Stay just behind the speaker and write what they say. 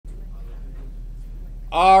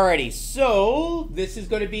Alrighty, so this is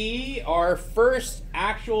going to be our first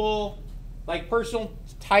actual, like, personal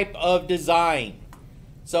type of design.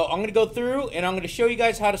 So I'm going to go through and I'm going to show you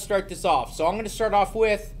guys how to start this off. So I'm going to start off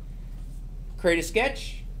with create a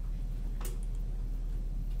sketch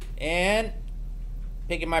and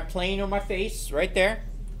picking my plane or my face right there.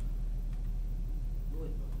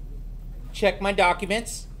 Check my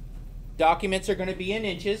documents. Documents are going to be in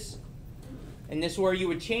inches. And this is where you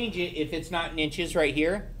would change it if it's not in inches right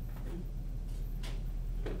here.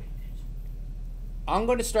 I'm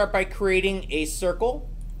going to start by creating a circle.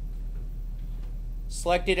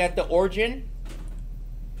 Select it at the origin.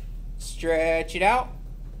 Stretch it out.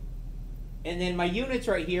 And then my units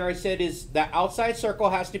right here, I said is the outside circle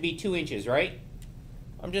has to be 2 inches, right?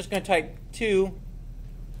 I'm just going to type 2,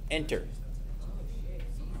 enter.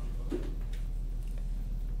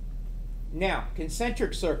 Now,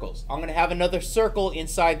 concentric circles. I'm going to have another circle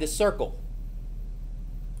inside the circle.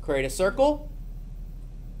 Create a circle.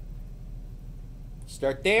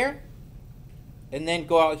 Start there. And then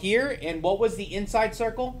go out here. And what was the inside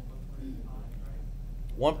circle?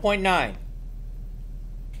 1.9.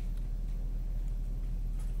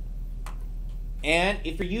 And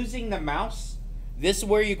if you're using the mouse, this is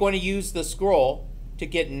where you're going to use the scroll to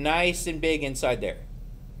get nice and big inside there.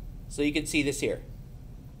 So you can see this here.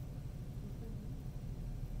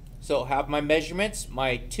 So have my measurements,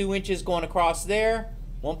 my 2 inches going across there,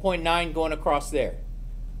 1.9 going across there.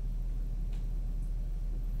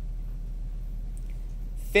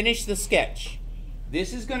 Finish the sketch.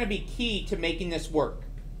 This is going to be key to making this work.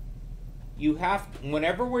 You have,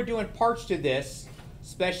 whenever we're doing parts to this,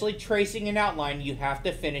 especially tracing an outline, you have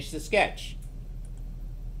to finish the sketch.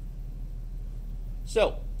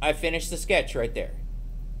 So I finished the sketch right there.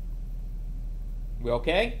 We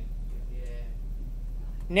okay?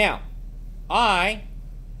 Now,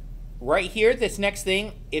 right here, this next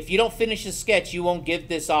thing, if you don't finish the sketch, you won't give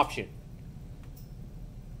this option.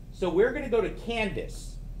 So we're going to go to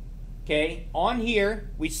Canvas. Okay, on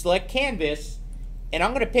here, we select Canvas, and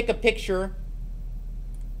I'm going to pick a picture.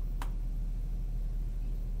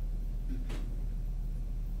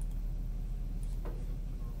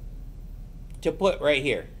 To put right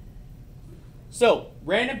here. So,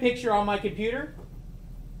 random picture on my computer.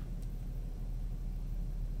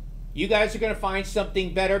 You guys are going to find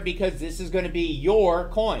something better because this is going to be your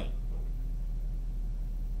coin.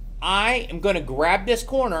 I am going to grab this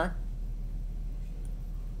corner.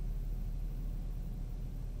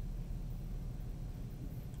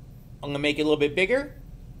 I'm going to make it a little bit bigger.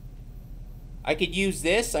 I could use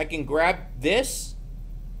this. I can grab this.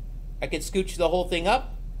 I can scooch the whole thing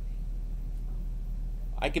up.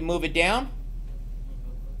 I can move it down.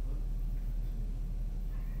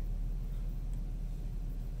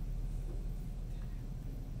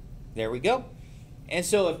 There we go. And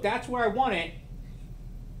so if that's where I want it,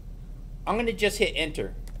 I'm going to just hit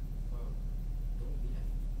enter.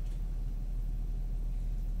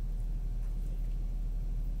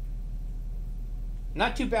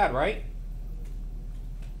 Not too bad, right?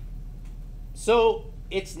 So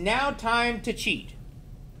it's now time to cheat.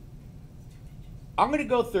 I'm going to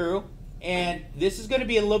go through, and this is going to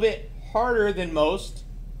be a little bit harder than most,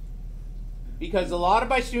 because a lot of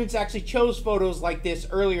my students actually chose photos like this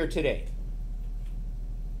earlier today.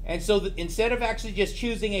 And so instead of actually just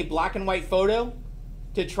choosing a black and white photo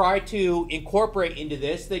to try to incorporate into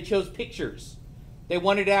this, they chose pictures. They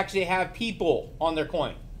wanted to actually have people on their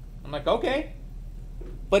coin. I'm like, okay,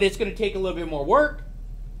 but it's going to take a little bit more work.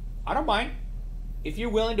 I don't mind. If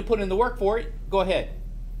you're willing to put in the work for it, go ahead.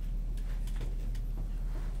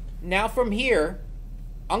 Now from here,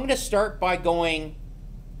 I'm going to start by going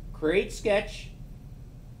create sketch.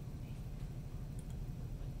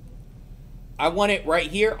 I want it right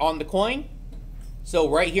here on the coin. So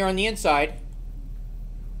right here on the inside.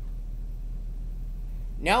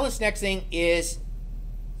 Now this next thing is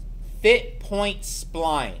fit point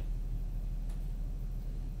spline.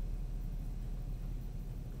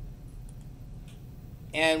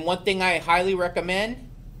 And one thing I highly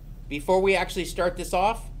recommend before we actually start this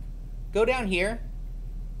off, go down here,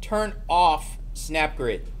 turn off snap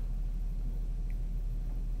grid.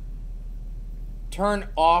 Turn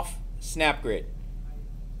off snap grid.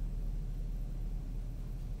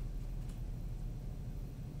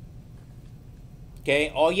 Okay,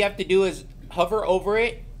 all you have to do is hover over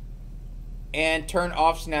it and turn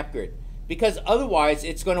off snap grid, because otherwise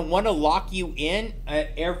it's going to want to lock you in at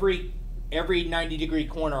every 90-degree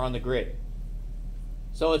corner on the grid.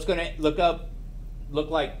 So it's going to look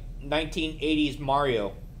like 1980s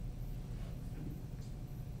Mario.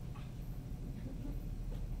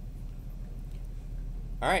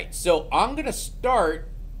 All right, so I'm gonna start,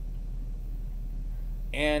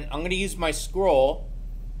 and I'm gonna use my scroll.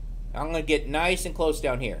 I'm gonna get nice and close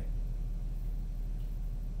down here.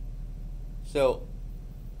 So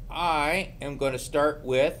I am going to start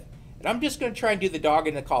with, and I'm just going to try and do the dog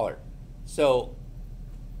and the collar. So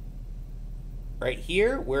right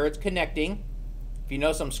here where it's connecting, if you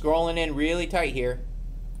notice I'm scrolling in really tight here,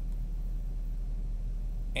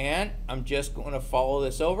 and I'm just going to follow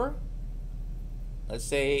this over. Let's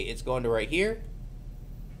say it's going to right here.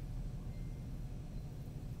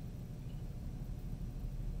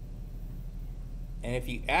 And if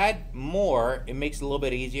you add more, it makes it a little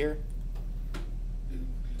bit easier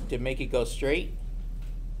to make it go straight.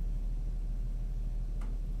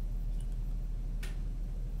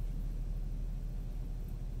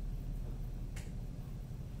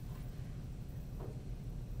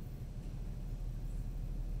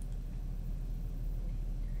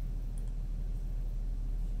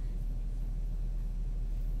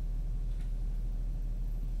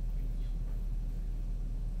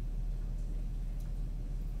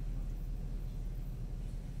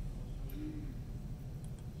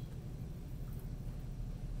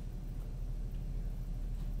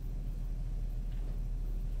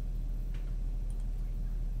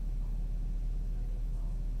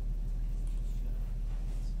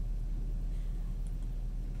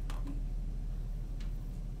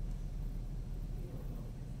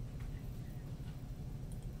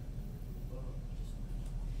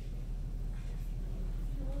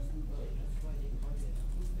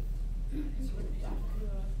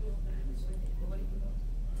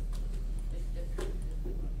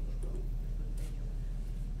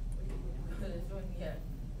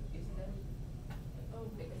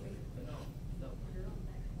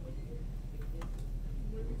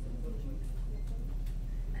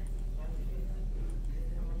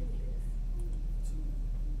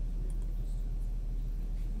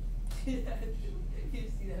 You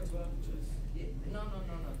see that, bro? No,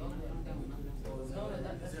 don't do it. No,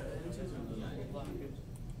 that's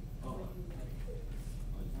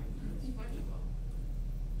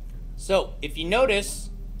So if you notice,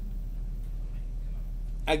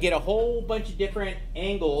 I get a whole bunch of different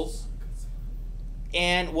angles,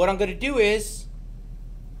 and what I'm going to do is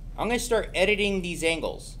I'm going to start editing these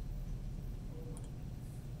angles.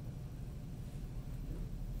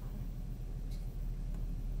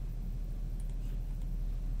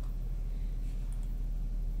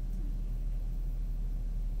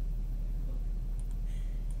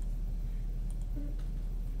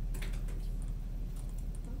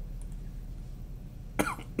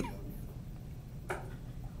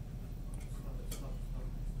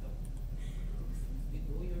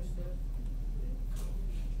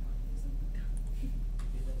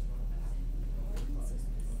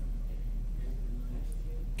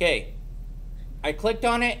 Okay, I clicked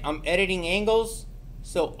on it, I'm editing angles,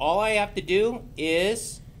 so all I have to do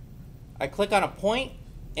is I click on a point,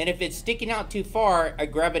 and if it's sticking out too far, I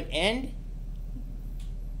grab an end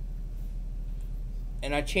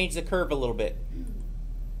and I change the curve a little bit.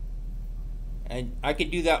 And I could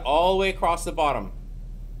do that all the way across the bottom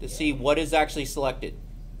to see what is actually selected.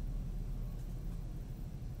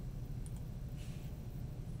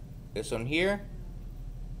 This one here.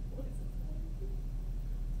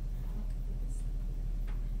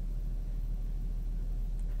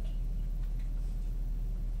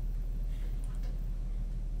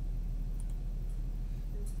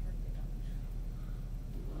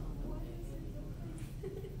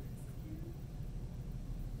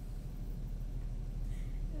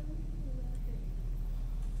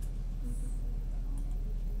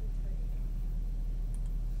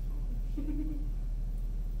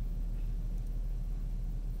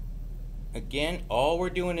 Again, all we're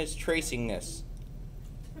doing is tracing this.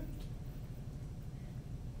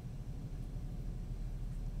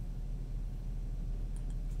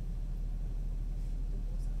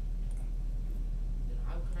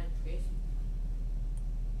 How can I trace it?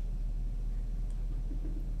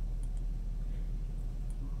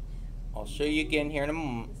 I'll show you again here in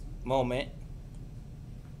a moment.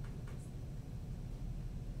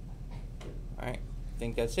 Alright, I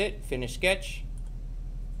think that's it. Finish sketch.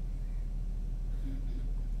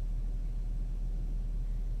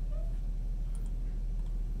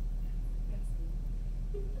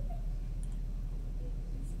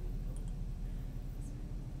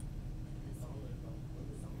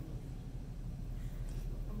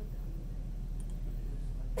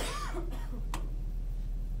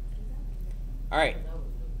 Alright,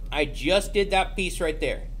 I just did that piece right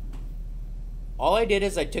there. All I did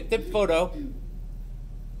is I took the photo,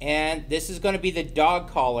 and this is going to be the dog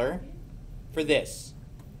collar for this.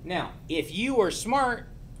 Now, if you are smart,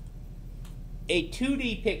 a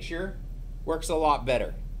 2D picture works a lot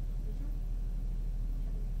better.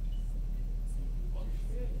 Oh,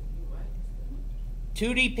 shit, you're right.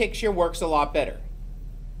 2D picture works a lot better.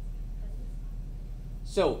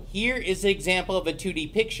 So here is an example of a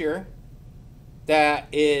 2D picture that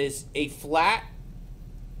is a flat,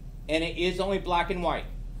 and it is only black and white.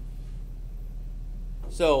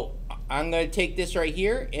 So I'm going to take this right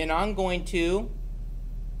here, and I'm going to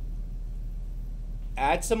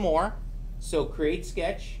add some more. So create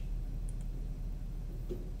sketch,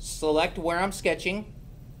 select where I'm sketching,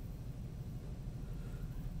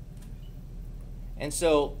 and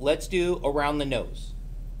so let's do around the nose.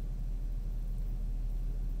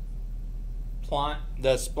 Plot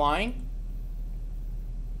the spline.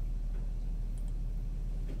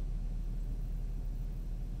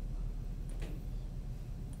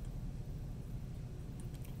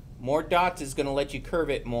 More dots is going to let you curve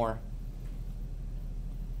it more.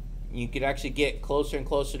 You could actually get closer and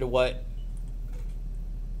closer to what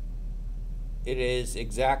it is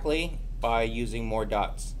exactly by using more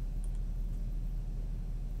dots.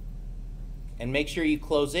 And make sure you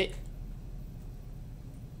close it.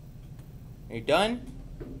 You're done.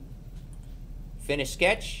 Finish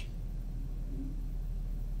sketch.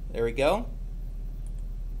 There we go.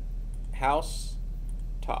 House,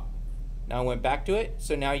 top. Now I went back to it,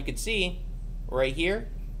 so now you can see right here,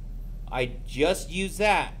 I just used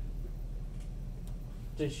that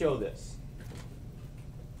to show this.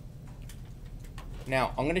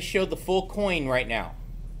 Now I'm going to show the full coin right now.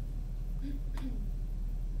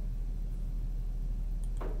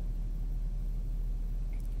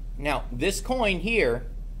 Now this coin here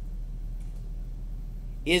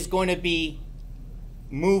is going to be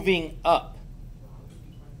moving up.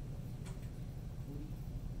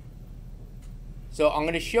 So I'm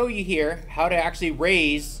going to show you here how to actually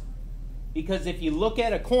raise, because if you look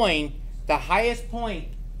at a coin, the highest point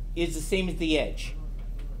is the same as the edge.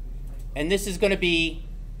 And this is going to be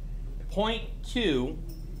 0.2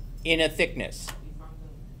 in a thickness.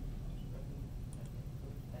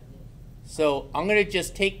 So I'm going to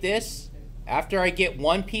just take this after I get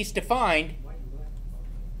one piece defined,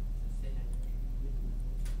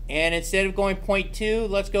 and instead of going 0.2,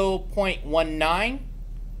 let's go 0.19.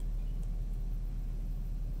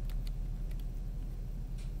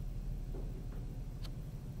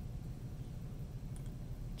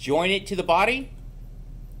 Join it to the body.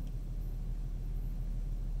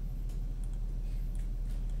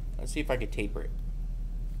 Let's see if I could taper it.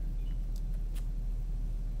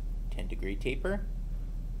 10-degree taper.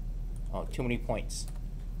 Oh, too many points.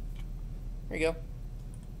 There you go.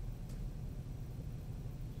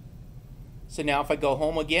 So now if I go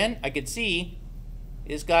home again, I can see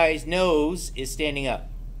this guy's nose is standing up.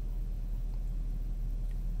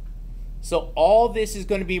 So all this is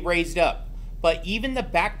going to be raised up. But even the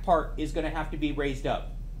back part is going to have to be raised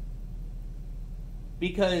up,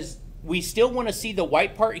 because we still want to see the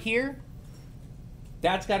white part here.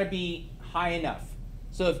 That's got to be high enough.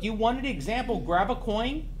 So if you wanted an example, grab a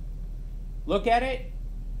coin, look at it.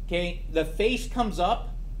 Okay, the face comes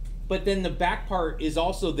up, but then the back part is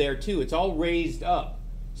also there too. It's all raised up.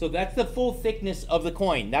 So that's the full thickness of the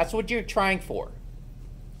coin. That's what you're trying for.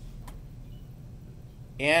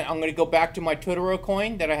 And I'm going to go back to my Totoro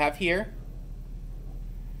coin that I have here.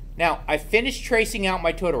 Now, I finished tracing out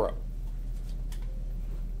my Totoro.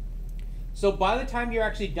 So by the time you're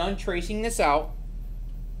actually done tracing this out,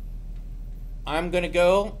 I'm going to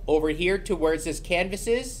go over here to where it says canvas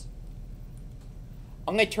is.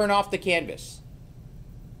 I'm going to turn off the canvas.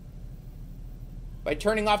 By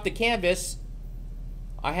turning off the canvas,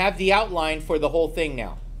 I have the outline for the whole thing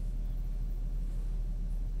now.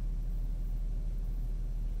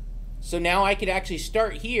 So now I could actually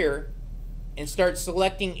start here and start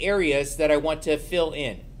selecting areas that I want to fill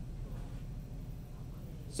in.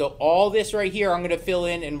 So all this right here, I'm going to fill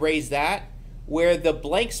in and raise that. Where the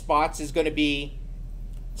blank spots is going to be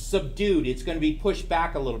subdued. It's going to be pushed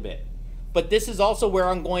back a little bit. But this is also where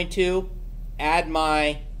I'm going to add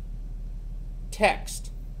my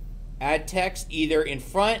text. Add text either in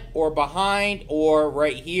front or behind or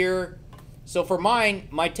right here. So for mine,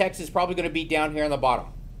 my text is probably going to be down here on the bottom.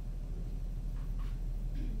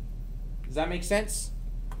 Does that make sense?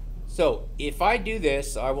 So if I do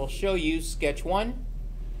this, I will show you sketch 1.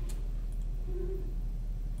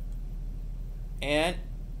 And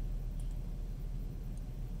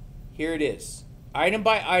here it is. Item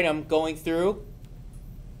by item going through.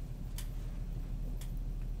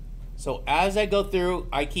 So as I go through,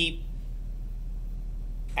 I keep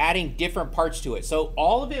adding different parts to it. So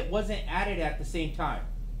all of it wasn't added at the same time.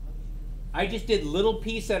 I just did little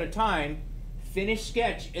piece at a time, finished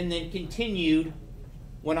sketch, and then continued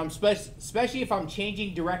when I'm, especially if I'm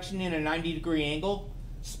changing direction in a 90-degree angle,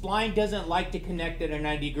 spline doesn't like to connect at a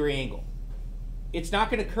 90-degree angle. It's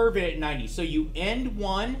not going to curve it at 90. So you end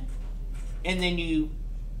one, and then you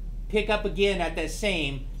pick up again at that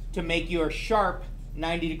same to make your sharp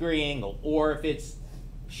 90-degree angle, or if it's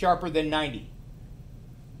sharper than 90.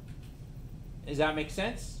 Does that make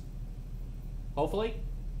sense? Hopefully.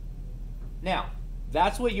 Now,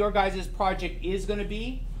 that's what your guys' project is going to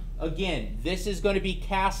be. Again, this is going to be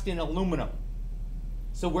cast in aluminum.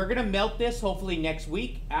 So we're going to melt this hopefully next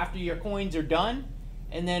week after your coins are done.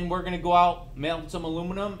 And then we're going to go out, melt some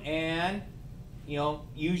aluminum, and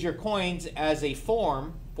use your coins as a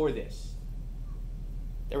form for this.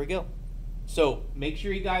 There we go. So make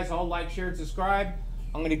sure you guys all like, share, and subscribe.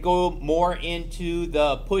 I'm going to go more into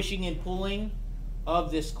the pushing and pulling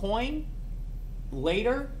of this coin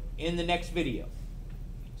later in the next video.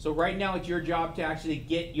 So right now it's your job to actually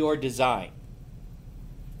get your design.